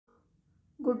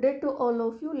Good day to all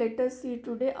of you. Let us see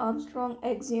today Armstrong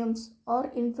Axioms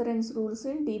or inference rules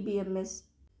in DBMS.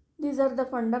 These are the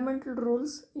fundamental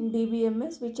rules in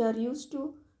DBMS which are used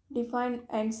to define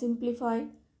and simplify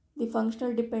the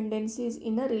functional dependencies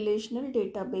in a relational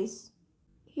database.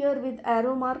 Here with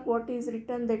arrow mark what is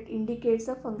written that indicates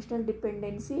a functional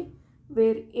dependency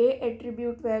where A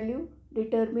attribute value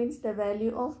determines the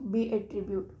value of B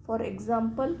attribute. For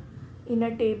example, in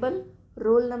a table,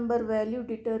 roll number value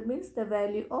determines the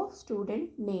value of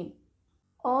student name.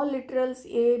 All literals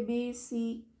A, B,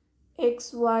 C,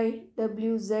 X, Y,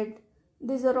 W, Z,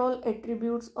 these are all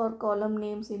attributes or column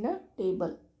names in a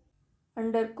table.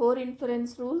 Under core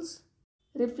inference rules,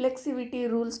 reflexivity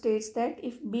rule states that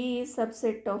if B is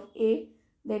subset of A,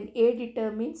 then A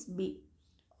determines B.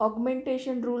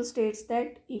 Augmentation rule states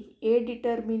that if A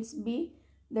determines B,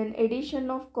 then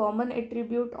addition of common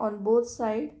attribute on both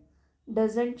sides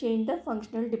doesn't change the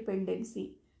functional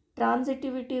dependency.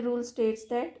 Transitivity rule states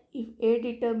that if A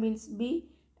determines B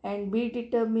and B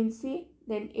determines C,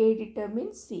 then A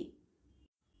determines C.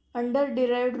 Under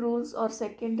derived rules or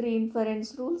secondary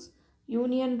inference rules,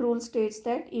 union rule states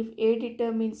that if A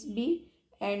determines B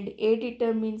and A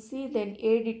determines C, then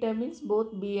A determines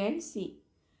both B and C.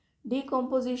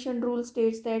 Decomposition rule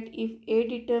states that if A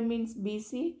determines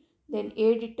BC, then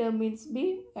A determines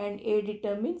B and A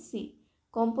determines C.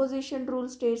 Composition rule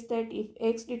states that if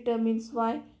X determines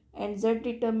Y and Z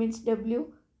determines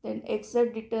W, then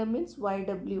XZ determines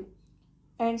YW.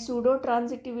 And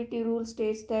pseudotransitivity rule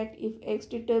states that if X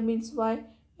determines Y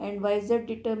and YZ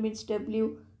determines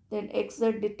W, then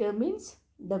XZ determines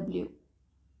W.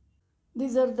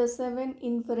 These are the 7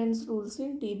 inference rules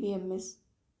in DBMS.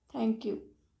 Thank you.